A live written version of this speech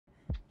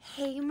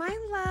Hey my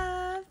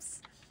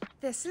loves,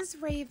 this is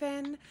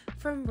Raven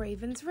from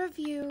Raven's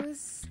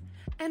Reviews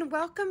and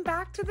welcome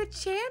back to the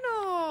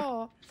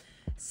channel.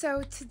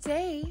 So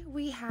today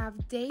we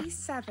have day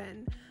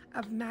 7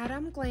 of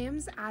Madam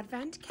Glam's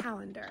Advent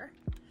Calendar.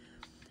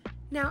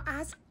 Now,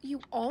 as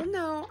you all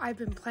know, I've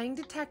been playing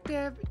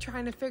detective,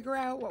 trying to figure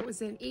out what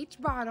was in each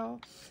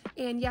bottle,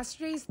 and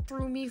yesterday's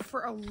threw me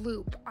for a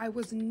loop. I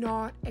was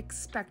not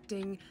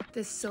expecting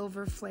the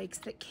silver flakes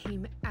that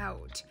came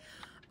out.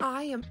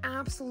 I am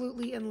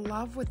absolutely in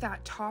love with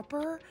that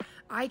topper.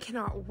 I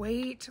cannot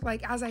wait.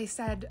 Like, as I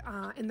said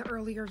in the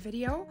earlier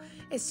video,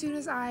 as soon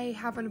as I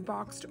have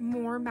unboxed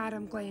more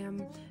Madam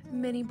Glam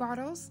mini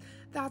bottles,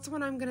 that's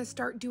when I'm gonna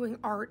start doing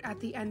art at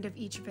the end of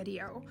each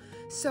video.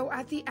 So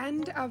at the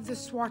end of the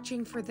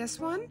swatching for this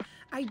one,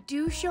 I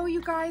do show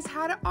you guys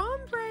how to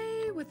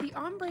ombre with the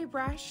ombre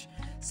brush.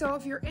 So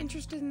if you're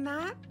interested in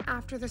that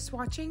after the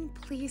swatching,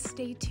 please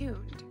stay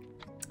tuned.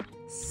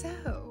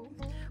 So,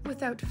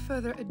 without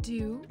further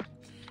ado,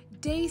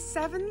 day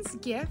 7's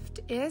gift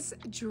is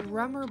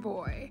Drummer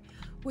Boy,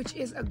 which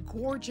is a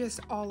gorgeous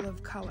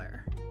olive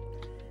color.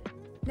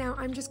 Now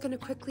I'm just going to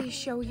quickly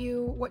show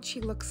you what she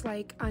looks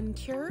like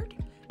uncured,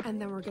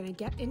 and then we're going to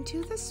get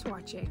into the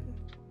swatching.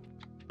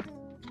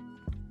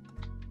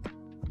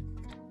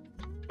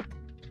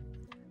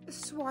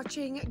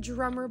 Swatching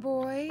Drummer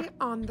Boy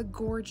on the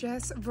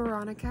gorgeous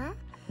Veronica.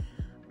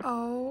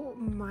 Oh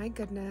my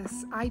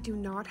goodness, I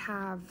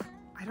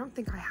don't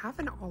think I have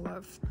an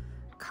olive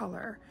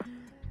color.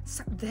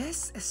 So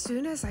this, as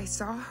soon as I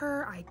saw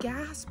her, I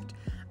gasped.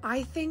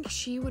 I think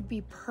she would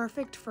be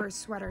perfect for a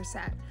sweater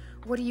set.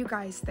 What do you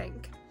guys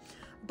think?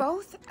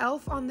 Both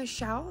Elf on the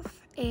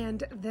Shelf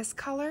and this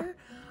color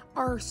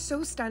are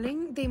so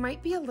stunning. They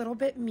might be a little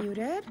bit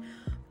muted,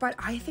 but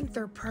I think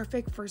they're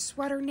perfect for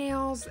sweater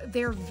nails.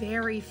 They're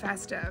very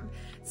festive.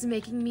 It's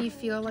making me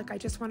feel like I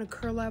just want to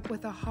curl up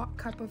with a hot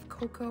cup of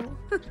cocoa.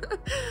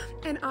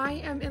 And I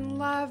am in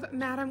love.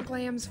 Madam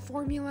Glam's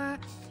formula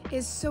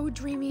is so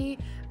dreamy.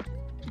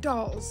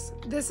 Dolls,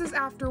 this is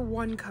after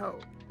one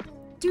coat.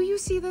 Do you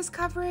see this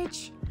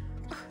coverage?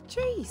 Oh,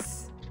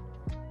 jeez.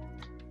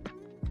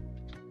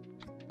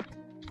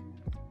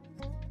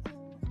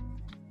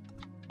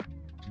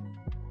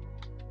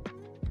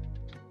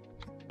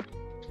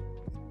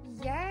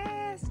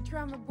 Yes,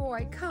 Drummer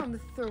Boy, come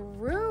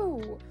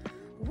through.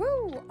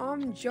 Woo,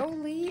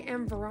 Jolie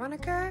and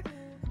Veronica.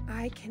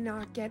 I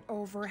cannot get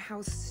over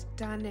how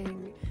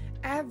stunning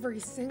every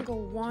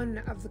single one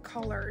of the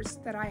colors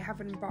that I have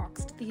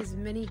unboxed, these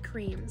mini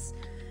creams.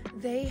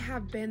 They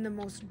have been the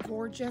most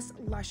gorgeous,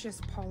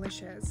 luscious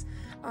polishes.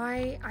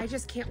 I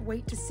just can't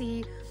wait to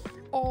see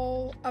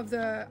all of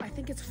the, I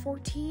think it's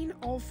 14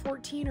 or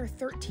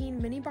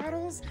 13 mini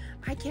bottles.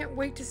 I can't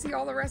wait to see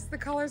all the rest of the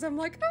colors. I'm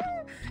like,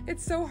 oh,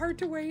 it's so hard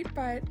to wait,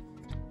 but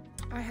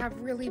I have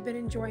really been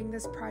enjoying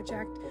this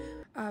project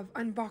of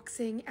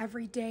unboxing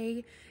every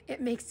day. It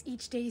makes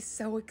each day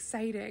so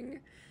exciting.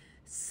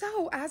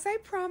 So, as I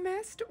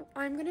promised,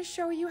 I'm going to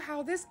show you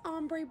how this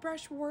ombre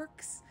brush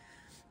works.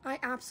 I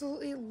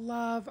absolutely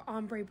love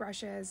ombre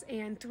brushes,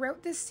 and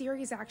throughout this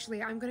series,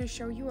 actually, I'm going to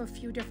show you a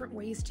few different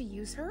ways to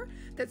use her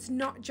that's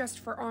not just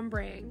for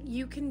ombreing.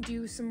 You can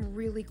do some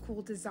really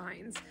cool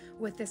designs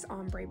with this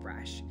ombre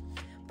brush.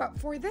 But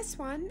for this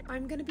one,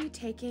 I'm going to be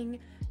taking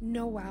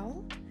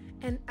Noelle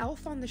and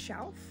Elf on the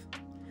Shelf,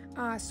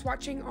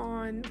 swatching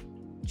on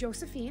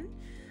Josephine.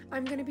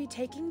 I'm going to be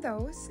taking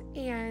those,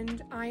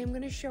 and I am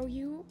going to show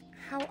you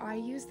how I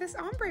use this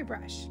ombre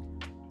brush.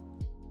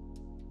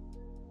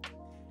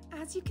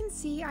 As you can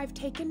see, I've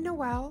taken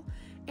Noelle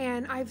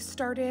and I've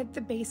started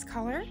the base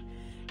color.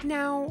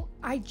 Now,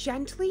 I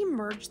gently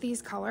merge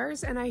these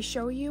colors, and I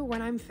show you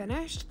when I'm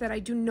finished that I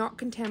do not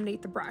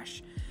contaminate the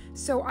brush.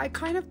 So I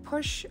kind of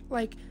push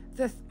like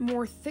the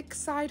more thick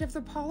side of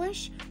the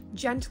polish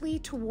gently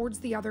towards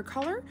the other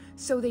color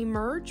so they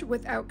merge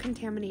without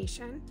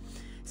contamination.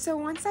 So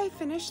once I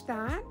finish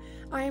that,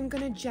 I am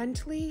going to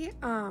gently,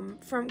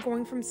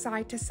 going from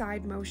side to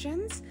side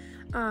motions,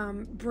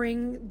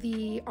 bring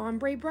the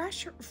ombre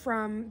brush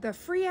from the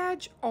free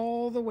edge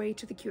all the way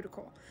to the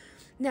cuticle.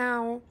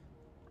 Now,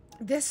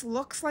 this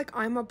looks like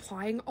I'm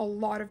applying a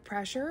lot of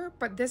pressure,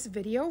 but this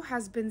video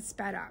has been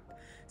sped up.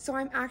 So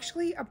I'm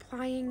actually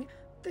applying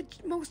the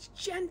most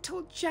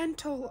gentle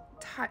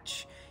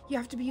touch. You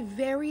have to be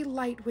very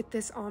light with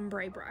this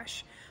ombre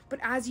brush. But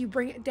as you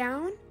bring it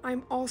down,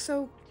 I'm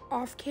also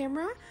off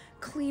camera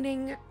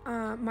cleaning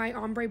my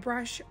ombre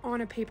brush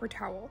on a paper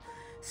towel.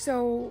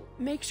 So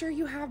make sure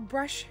you have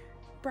brush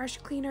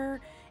cleaner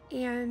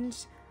and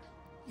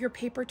your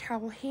paper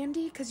towel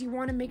handy, because you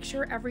want to make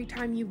sure every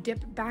time you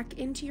dip back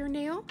into your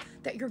nail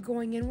that you're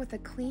going in with a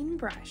clean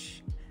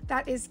brush.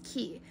 That is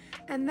key.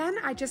 And then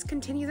I just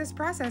continue this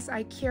process.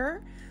 I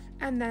cure,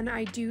 and then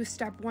I do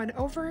step 1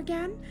 over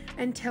again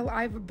until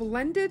I've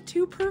blended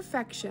to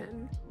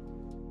perfection.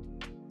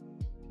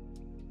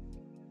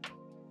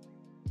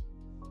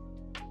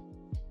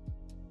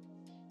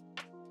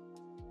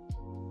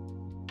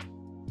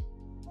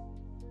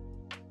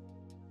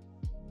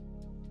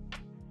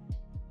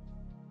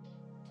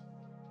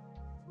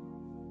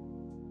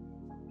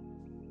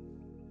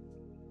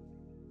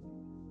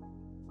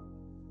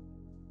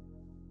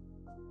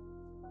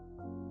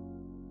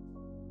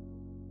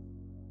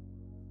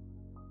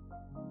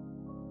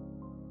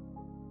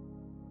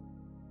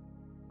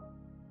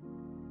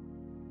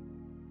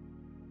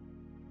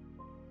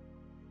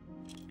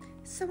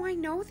 So I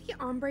know the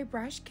ombre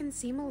brush can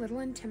seem a little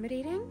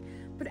intimidating,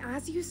 but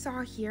as you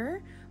saw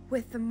here,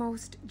 with the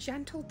most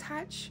gentle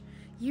touch,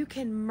 you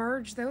can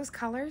merge those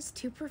colors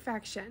to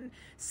perfection.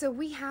 So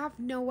we have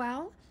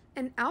Noel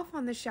and Elf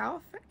on the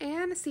Shelf,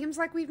 and it seems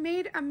like we've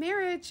made a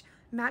marriage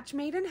match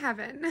made in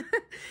heaven.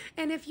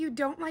 And if you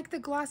don't like the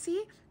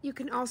glossy, you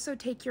can also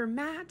take your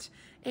matte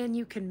and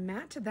you can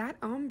matte that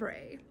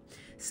ombre.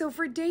 So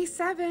for day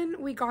 7,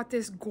 we got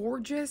this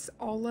gorgeous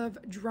olive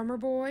drummer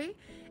boy,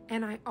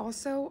 and I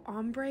also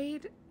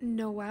ombre'd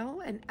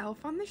Noel and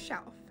Elf on the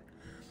Shelf.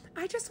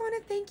 I just want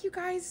to thank you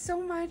guys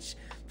so much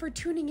for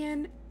tuning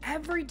in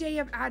every day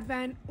of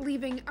Advent,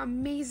 leaving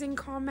amazing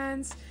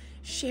comments,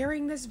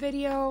 sharing this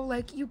video.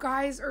 Like, you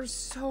guys are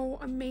so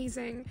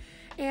amazing.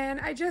 And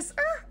I just,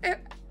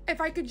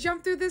 if I could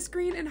jump through the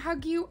screen and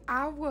hug you,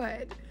 I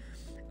would.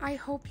 I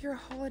hope your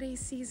holiday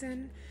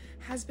season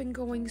has been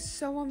going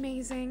so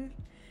amazing.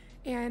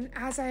 And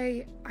as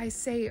I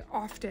say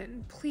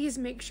often, please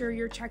make sure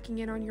you're checking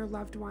in on your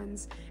loved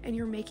ones and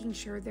you're making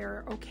sure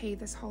they're okay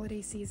this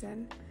holiday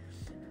season.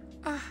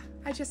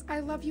 I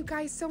love you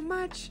guys so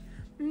much.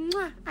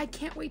 Mwah! I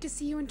can't wait to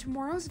see you in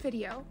tomorrow's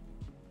video.